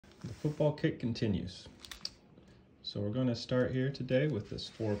Football kit continues. So we're going to start here today with this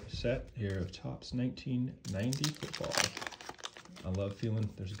 4 set here of Topps 1990 football. I love feeling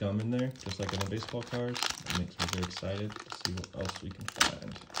there's gum in there, just like in the baseball cards. It makes me very excited to see what else we can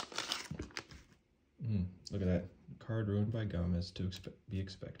find. Look at that. Card ruined by gum, as to be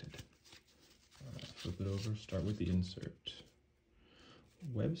expected. Flip it over, start with the insert.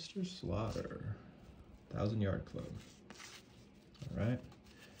 Webster Slaughter, 1,000-yard club. All right.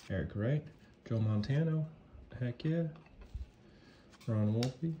 Eric Wright, Joe Montano, heck yeah. Ron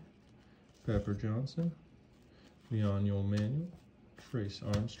Wolfe, Pepper Johnson, Leon Manuel, Trace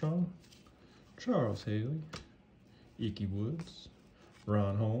Armstrong, Charles Haley, Ickey Woods,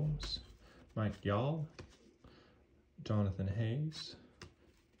 Ron Holmes, Mike Yall, Jonathan Hayes,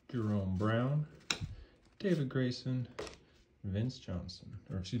 Jerome Brown, David Grayson, Vance Johnson.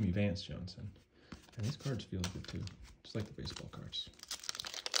 And these cards feel good too, just like the baseball cards.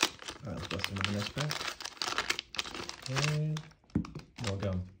 All right, let's bust into the next pack. And more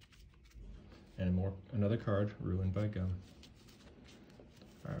gum. And another card ruined by gum.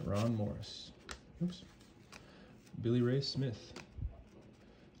 All right, Ron Morris. Oops. Billy Ray Smith.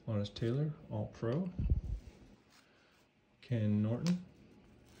 Lawrence Taylor, All-Pro. Ken Norton.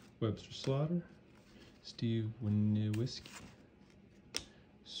 Webster Slaughter. Steve Winniewski.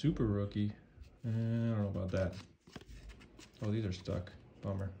 Super Rookie. I don't know about that. Oh, these are stuck.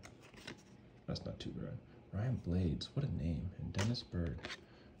 Bummer. That's not too bad. Ryan Blades, what a name. And Dennis Bird.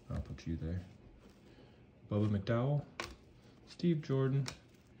 I'll put you there. Bubba McDowell. Steve Jordan.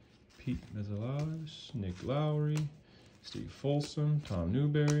 Pete Mezzalowicz. Nick Lowry. Steve Folsom. Tom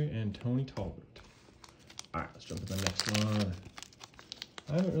Newberry. And Tony Talbert. Alright, let's jump to the next one.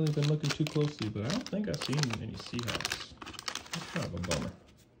 I haven't really been looking too closely, but I don't think I've seen any Seahawks. That's kind of a bummer.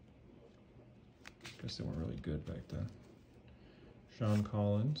 Guess they weren't really good back then. Sean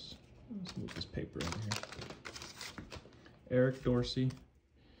Collins. Let's move this paper in here. Eric Dorsey.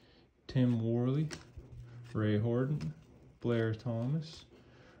 Tim Worley. Ray Horton. Blair Thomas.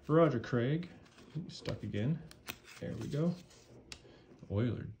 Roger Craig. Ooh, stuck again. There we go.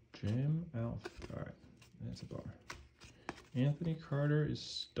 Oiler. Jim Alf. Alright, that's a bummer. Anthony Carter is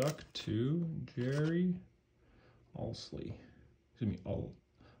stuck to Jerry Olsley. Excuse me,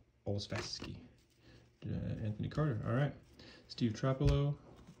 Olszewski. Anthony Carter, all right. Steve Tropolo,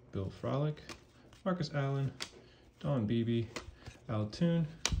 Bill Frolic, Marcus Allen, Don Beebe, Al Toon,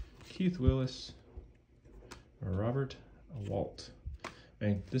 Keith Willis, Robert Walt.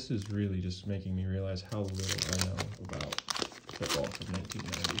 Man, this is really just making me realize how little I know about football from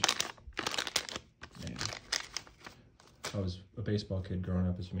 1990. Man. I was a baseball kid growing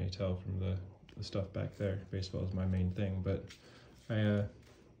up, as you may tell from the stuff back there. Baseball is my main thing, but I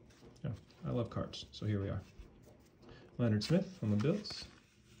love cards, so here we are. Leonard Smith on the Bills.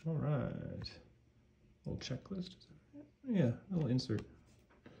 All right. Little checklist. Yeah, a little insert.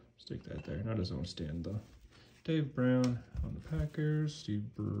 Stick that there. Not his own stand, though. Dave Brown on the Packers. Steve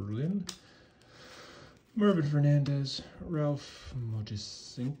Berlin. Mervyn Fernandez. Ralph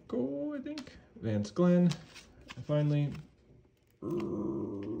Mojisenko, I think. Vance Glenn. And finally,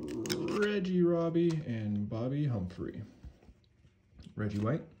 Reggie Robbie and Bobby Humphrey. Reggie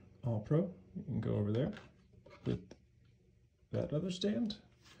White, All-Pro. You can go over there with that other stand.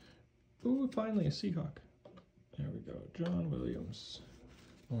 Ooh, finally a Seahawk. There we go. John Williams.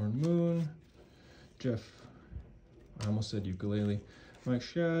 Lauren Moon. Jeff, I almost said ukulele. Mike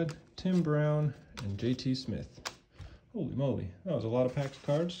Shad, Tim Brown, and JT Smith. Holy moly, that was a lot of packs of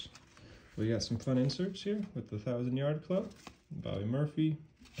cards. We got some fun inserts here with the 1,000-yard club. Bobby Murphy,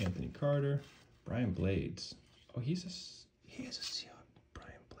 Anthony Carter, Brian Blades. Oh, he is a Seahawk.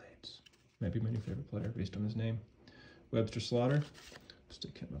 Brian Blades. Might be my new favorite player based on his name. Webster Slaughter.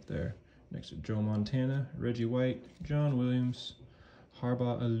 Stick him up there next to Joe Montana, Reggie White, John Williams,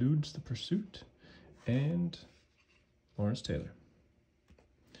 Harbaugh Eludes the Pursuit, and Lawrence Taylor.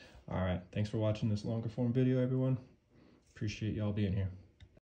 All right, thanks for watching this longer form video, everyone. Appreciate y'all being here.